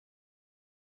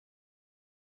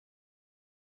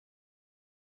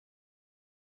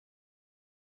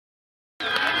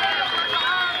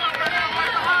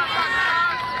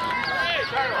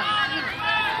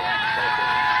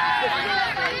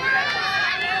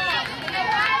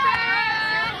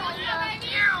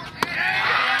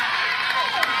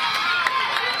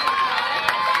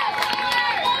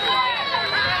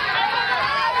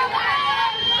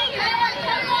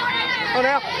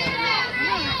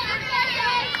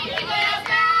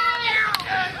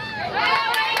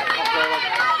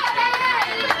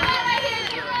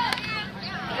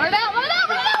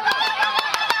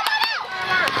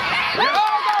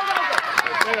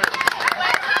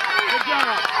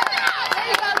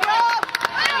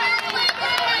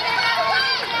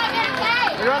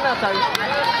outside.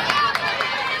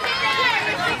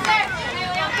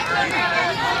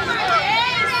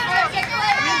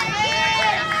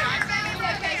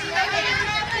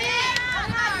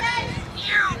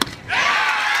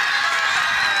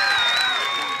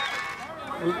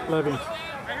 Levy.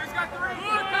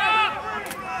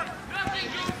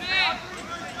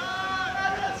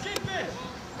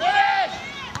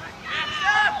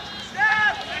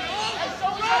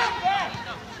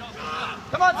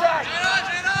 Come on, Zach.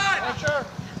 Sure.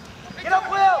 Get up,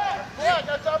 Will. Yeah,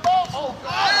 that's our ball. Oh,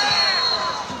 God.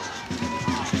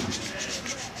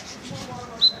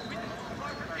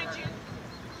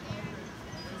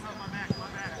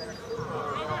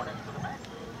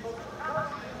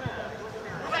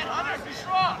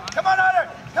 Come on, Hunter!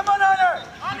 Come on, Hunter!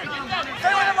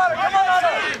 Stay with him, Hunter! Come on,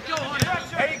 Hunter!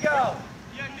 There you go.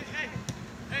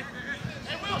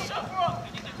 Hey, Will, shut for up.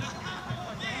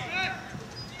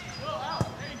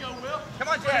 Come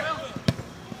on, Jack.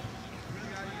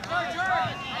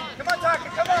 Come on, Tucker.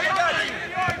 Come on, we got you.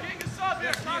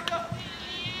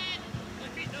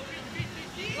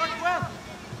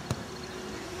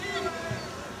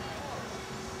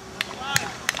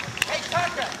 Hey,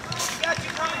 Tucker. We got you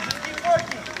coming. Just keep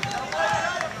working.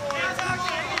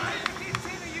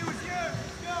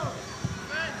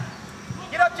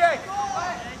 Get up, Jake.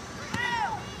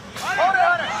 Hold it,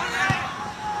 Hunter.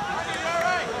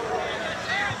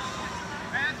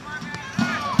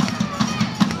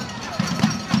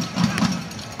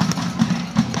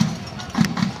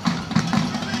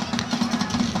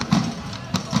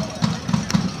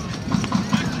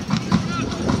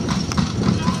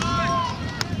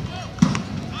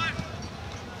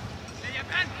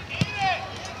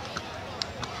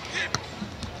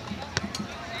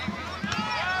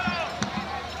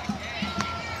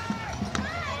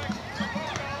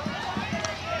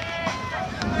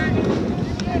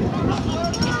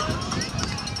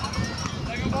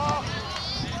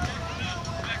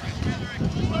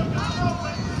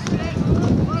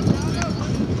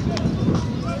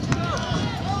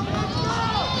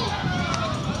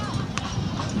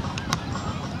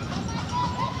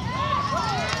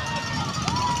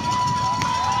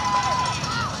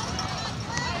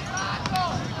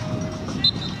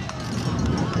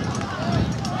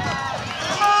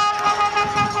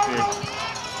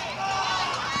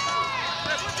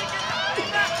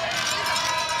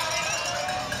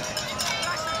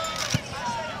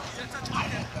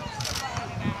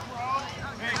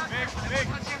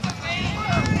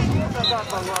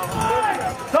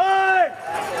 Time!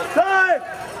 Time!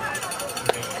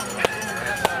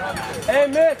 Hey,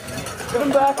 Mitch, get him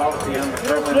back.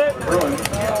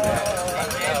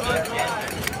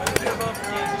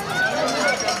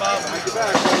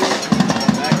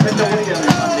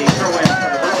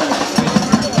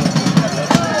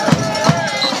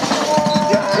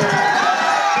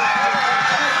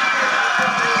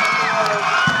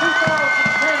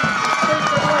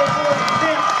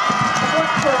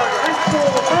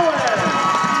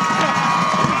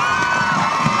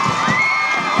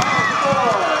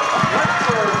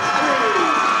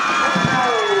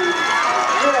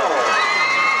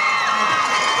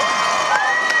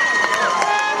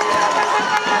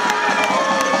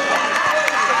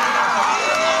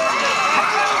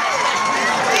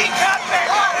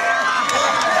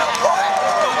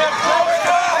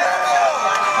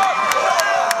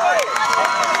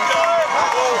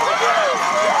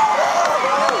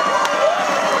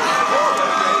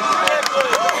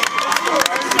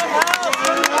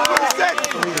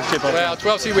 Well,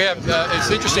 12C, we have,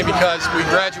 it's interesting because we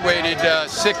graduated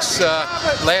 6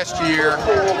 last year,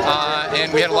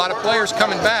 and we had a lot of players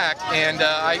coming back, and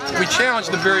we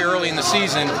challenged them very early in the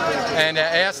season and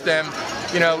asked them,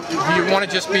 you know, do you want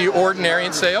to just be ordinary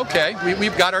and say, okay,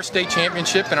 we've got our state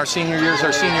championship and our senior year is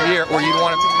our senior year, or you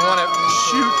want to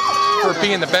shoot for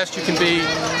being the best you can be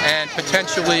and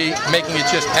potentially making it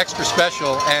just extra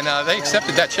special, and they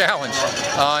accepted that challenge.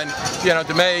 And you know,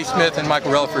 DeMay, Smith, and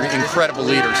Michael Relaford are incredible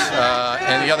leaders,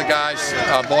 and the other guys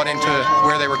bought into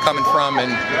where they were coming from,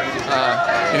 and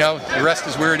you know, the rest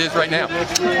is where it is right now.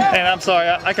 And I'm sorry,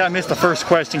 I kind of missed the first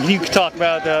question. Can you talk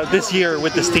about this year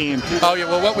with this team? Oh yeah,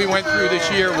 well, what we went through this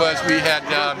year was we had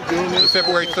the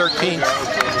February 13th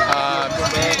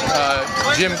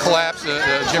gym collapse,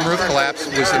 gym roof collapse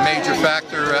was a major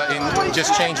factor in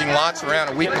just changing lots around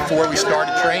a week before we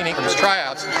started training. It was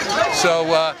tryouts.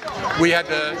 So we had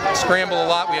to scramble a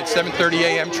lot. We had 7:30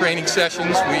 a.m. training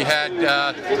sessions. We had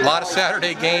a lot of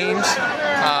Saturday games,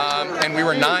 and we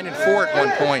were 9-4 at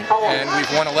one point, and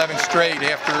we've won 11 straight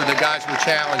after the guys were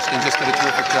challenged and just did a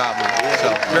terrific job with it. So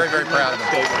very, very proud of them.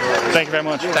 Thank you very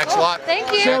much. Thanks a lot.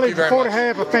 Thank you. Shelley, before the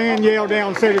half, a fan yelled down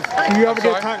and said, "Do you ever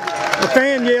get tired?" A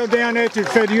fan yelled down at you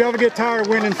and said, "Do you ever get tired of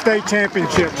winning state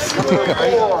championships?"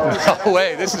 No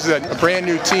way. This is a brand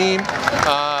new team.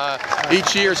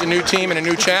 Each year is a new team and a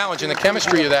new challenge, and the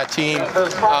chemistry of that team,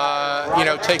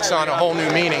 takes on a whole new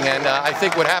meaning. And I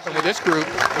think what happened with this group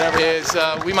is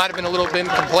we might have been a little bit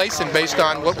complacent based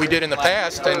on what we did in the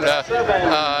past, and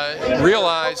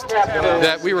realized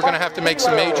that we were going to have to make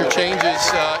some major changes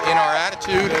in our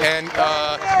attitude and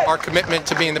our commitment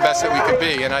to being the best that we could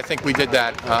be. And I think we did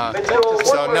that.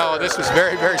 So no, this was a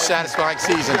very, very satisfying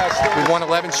season. We won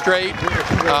 11 straight,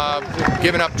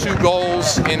 given up 2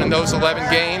 goals in those 11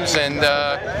 games, and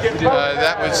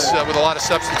that was with a lot of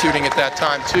substituting at that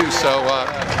time too. So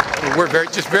we're very,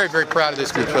 very proud of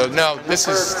this group. So no, this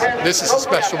is a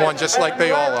special one, just like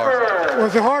they all are.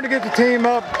 Was it hard to get the team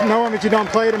up, knowing that you done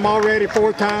played them already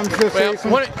 4 times this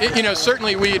season?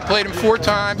 Certainly we had played them 4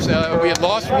 times. We had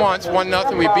lost once,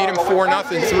 1-0. We beat them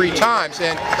 4-0 3 times.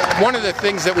 And one of the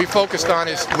things that we focused on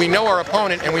is we know our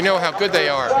opponent and we know how good they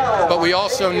are, but we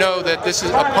also know that this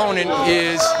opponent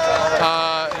is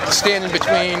standing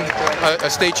between a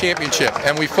state championship,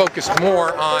 and we focused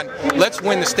more on let's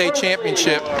win the state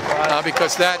championship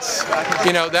because that's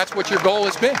what your goal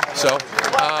has been. So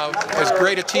as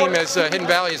great a team as Hidden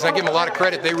Valley is, I give them a lot of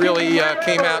credit. They really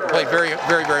came out and played very,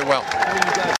 very, very well.